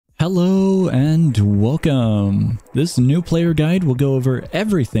Hello and welcome. This new player guide will go over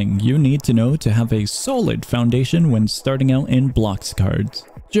everything you need to know to have a solid foundation when starting out in Blox Cards.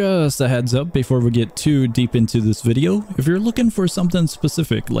 Just a heads up before we get too deep into this video, if you're looking for something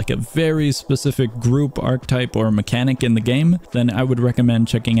specific, like a very specific group, archetype, or mechanic in the game, then I would recommend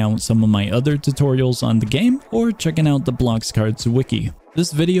checking out some of my other tutorials on the game or checking out the Blox Cards wiki.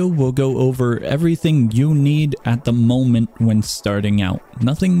 This video will go over everything you need at the moment when starting out.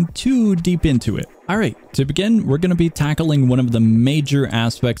 Nothing too deep into it. Alright, to begin, we're going to be tackling one of the major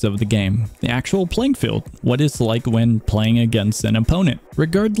aspects of the game, the actual playing field, what it's like when playing against an opponent.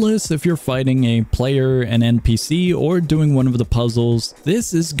 Regardless if you're fighting a player, an NPC, or doing one of the puzzles,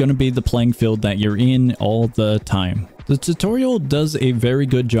 this is going to be the playing field that you're in all the time. The tutorial does a very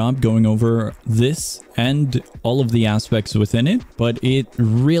good job going over this and all of the aspects within it, but it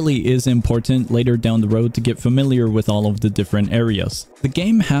really is important later down the road to get familiar with all of the different areas. The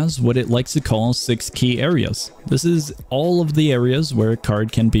game has what it likes to call 6 key areas. This is all of the areas where a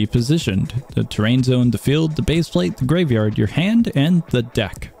card can be positioned: the terrain zone, the field, the base plate, the graveyard, your hand, and the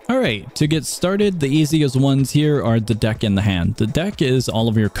deck. Alright, to get started, the easiest ones here are the deck and the hand. The deck is all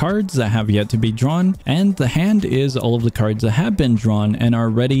of your cards that have yet to be drawn, and the hand is all of the cards that have been drawn and are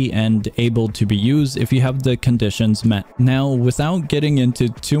ready and able to be used if you have the conditions met. Now, without getting into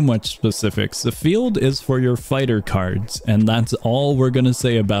too much specifics, the field is for your fighter cards, and that's all we're gonna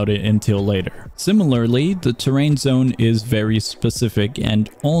say about it until later. Similarly, the terrain zone is very specific, and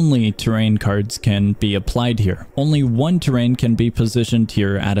only terrain cards can be applied here. Only one terrain can be positioned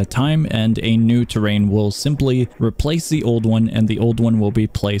here at a time, and a new terrain will simply replace the old one, and the old one will be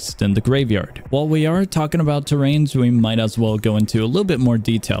placed in the graveyard. While we are talking about terrains, we might as well go into a little bit more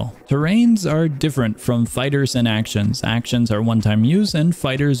detail. Terrains are different from fighters and actions. Actions are one-time use, and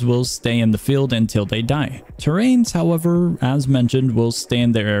fighters will stay in the field until they die. Terrains, however, as mentioned, will stay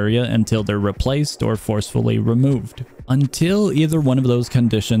in their area until they're replaced or forcefully removed. Until either one of those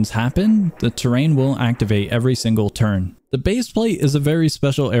conditions happen, the terrain will activate every single turn. The base plate is a very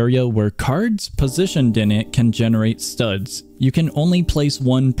special area where cards positioned in it can generate studs. You can only place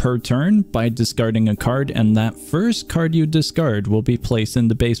one per turn by discarding a card, and that first card you discard will be placed in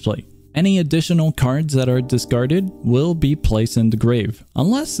the base plate. Any additional cards that are discarded will be placed in the grave.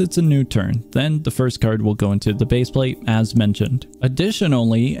 Unless it's a new turn, then the first card will go into the base plate as mentioned.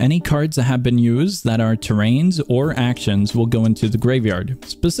 Additionally, any cards that have been used that are terrains or actions will go into the graveyard.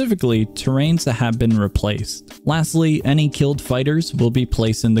 Specifically, terrains that have been replaced. Lastly, any killed fighters will be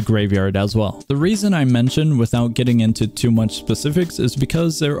placed in the graveyard as well. The reason I mention without getting into too much specifics is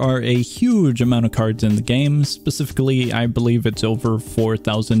because there are a huge amount of cards in the game. Specifically, I believe it's over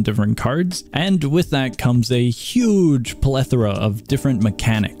 4,000 different cards, and with that comes a huge plethora of different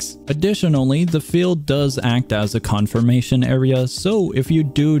mechanics. Additionally, the field does act as a confirmation area, so if you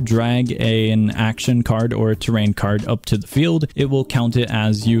do drag an action card or a terrain card up to the field, it will count it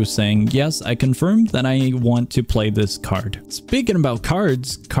as you saying, yes, I confirm that I want to play this card. Speaking about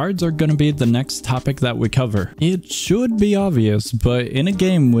cards, cards are going to be the next topic that we cover. It should be obvious, but in a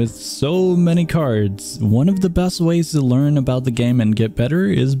game with so many cards, one of the best ways to learn about the game and get better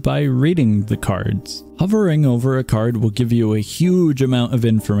is by reading the cards. Hovering over a card will give you a huge amount of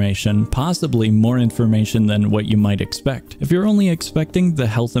information, possibly more information than what you might expect. If you're only expecting the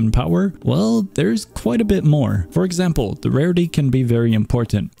health and power, well, there's quite a bit more. For example, the rarity can be very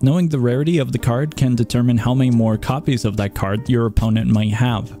important. Knowing the rarity of the card can determine how many more copies of that card your opponent might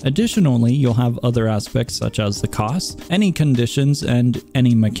have. Additionally, you'll have other aspects such as the cost, any conditions, and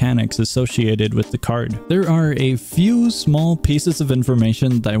any mechanics associated with the card. There are a few small pieces of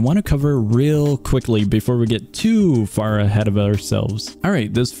information that I want to cover real quickly before we get too far ahead of ourselves.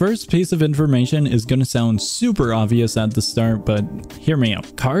 Alright, this first piece of information is going to sound super obvious at the start, but hear me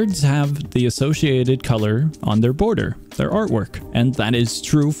out. Cards have the associated color on their border, their artwork, and that is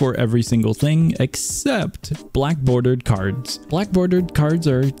true for every single thing except black bordered cards. Black bordered cards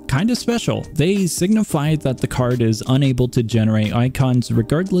are kind of special. They signify that the card is unable to generate icons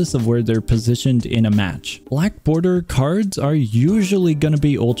regardless of where they're positioned in a match. Black border cards are usually going to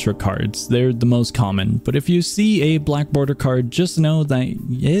be ultra cards. They're the most common, but if you see a black border card, just know that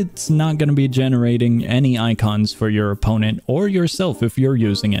it's not going to be generating any icons for your opponent or yourself if you're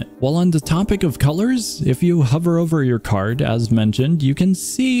using it. While on the topic of colors, if you hover over your card, as mentioned, you can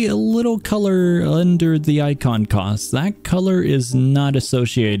see a little color under the icon cost. That color is not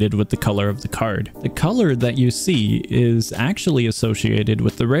associated with the color of the card. The color that you see is actually associated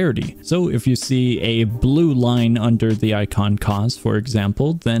with the rarity. So if you see a blue line under the icon cost, for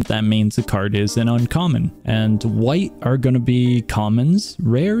example, then that means the card is an uncommon. And white are going to be commons,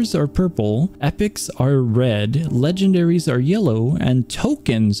 rares are purple, epics are red, legendaries are yellow, and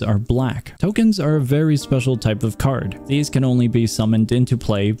tokens are black. Tokens are a very special type of card. These can only be summoned into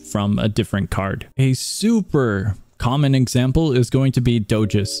play from a different card. A super common example is going to be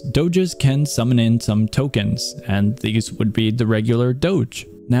doges. Doges can summon in some tokens, and these would be the regular doge.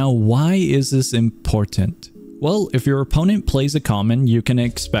 Now, why is this important? Well, if your opponent plays a common, you can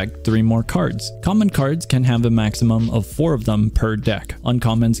expect 3 more cards. Common cards can have a maximum of 4 of them per deck.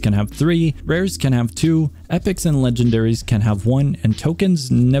 Uncommons can have 3, rares can have 2, epics and legendaries can have 1, and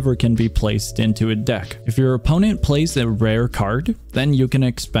tokens never can be placed into a deck. If your opponent plays a rare card, then you can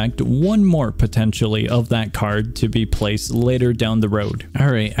expect 1 more potentially of that card to be placed later down the road.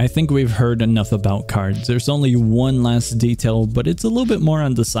 Alright, I think we've heard enough about cards. There's only one last detail, but it's a little bit more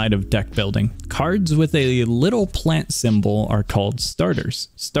on the side of deck building. Cards with a little plant symbol are called starters.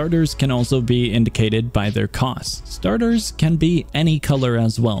 Starters can also be indicated by their cost. Starters can be any color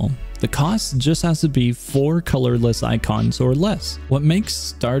as well. The cost just has to be 4 colorless icons or less. What makes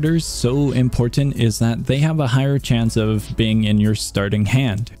starters so important is that they have a higher chance of being in your starting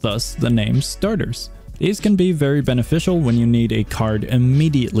hand, thus the name starters. These can be very beneficial when you need a card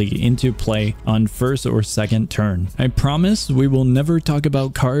immediately into play on first or second turn. I promise we will never talk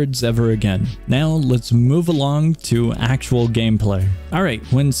about cards ever again. Now let's move along to actual gameplay. Alright,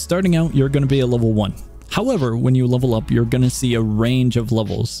 when starting out you're going to be a level 1. However, when you level up you're going to see a range of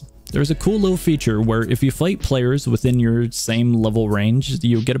levels. There's a cool little feature where if you fight players within your same level range,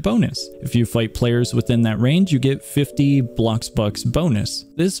 you get a bonus. If you fight players within that range, you get 50 Blox Bucks bonus.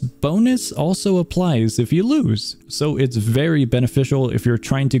 This bonus also applies if you lose, so it's very beneficial if you're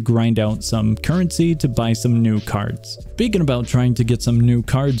trying to grind out some currency to buy some new cards. Speaking about trying to get some new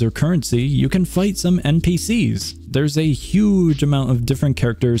cards or currency, you can fight some NPCs. There's a huge amount of different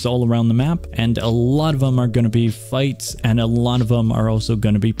characters all around the map, and a lot of them are going to be fights, and a lot of them are also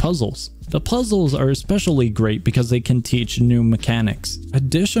going to be puzzles. The puzzles are especially great because they can teach new mechanics.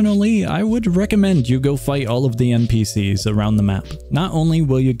 Additionally, I would recommend you go fight all of the NPCs around the map. Not only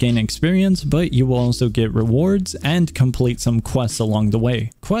will you gain experience, but you will also get rewards and complete some quests along the way.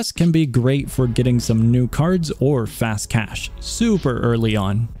 Quests can be great for getting some new cards or fast cash, super early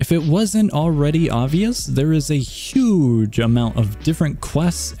on. If it wasn't already obvious, there is a huge amount of different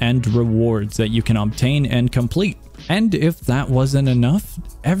quests and rewards that you can obtain and complete. And if that wasn't enough,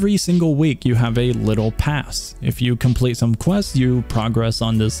 every single week you have a little pass. If you complete some quests, you progress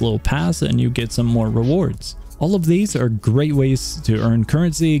on this little pass and you get some more rewards. All of these are great ways to earn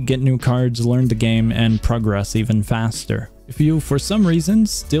currency, get new cards, learn the game, and progress even faster. If you, for some reason,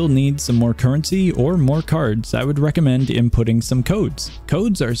 still need some more currency or more cards, I would recommend inputting some codes.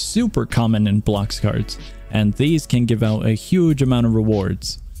 Codes are super common in Blox Cards, and these can give out a huge amount of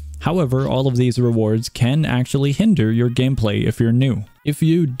rewards. However, all of these rewards can actually hinder your gameplay if you're new. If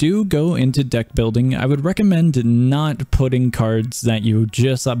you do go into deck building, I would recommend not putting cards that you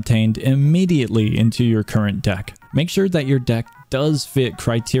just obtained immediately into your current deck. Make sure that your deck does fit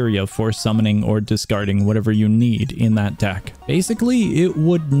criteria for summoning or discarding whatever you need in that deck. Basically, it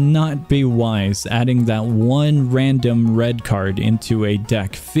would not be wise adding that one random red card into a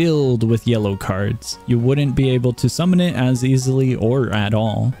deck filled with yellow cards. You wouldn't be able to summon it as easily or at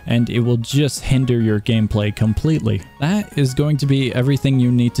all, and it will just hinder your gameplay completely. That is going to be everything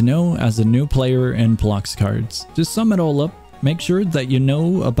you need to know as a new player in Blox Cards. To sum it all up, make sure that you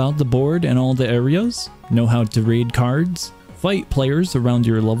know about the board and all the areas, know how to read cards, fight players around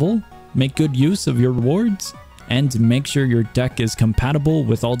your level, make good use of your rewards, and make sure your deck is compatible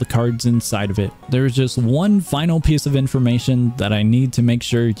with all the cards inside of it. There's just one final piece of information that I need to make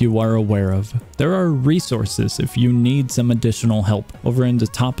sure you are aware of. There are resources if you need some additional help. Over in the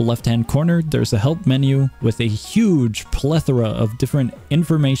top left-hand corner, there's a help menu with a huge plethora of different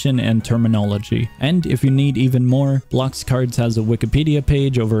information and terminology. And if you need even more, Blox Cards has a Wikipedia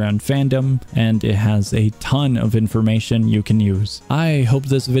page over on fandom, and it has a ton of information you can use. I hope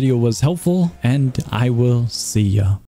this video was helpful, and I will see ya.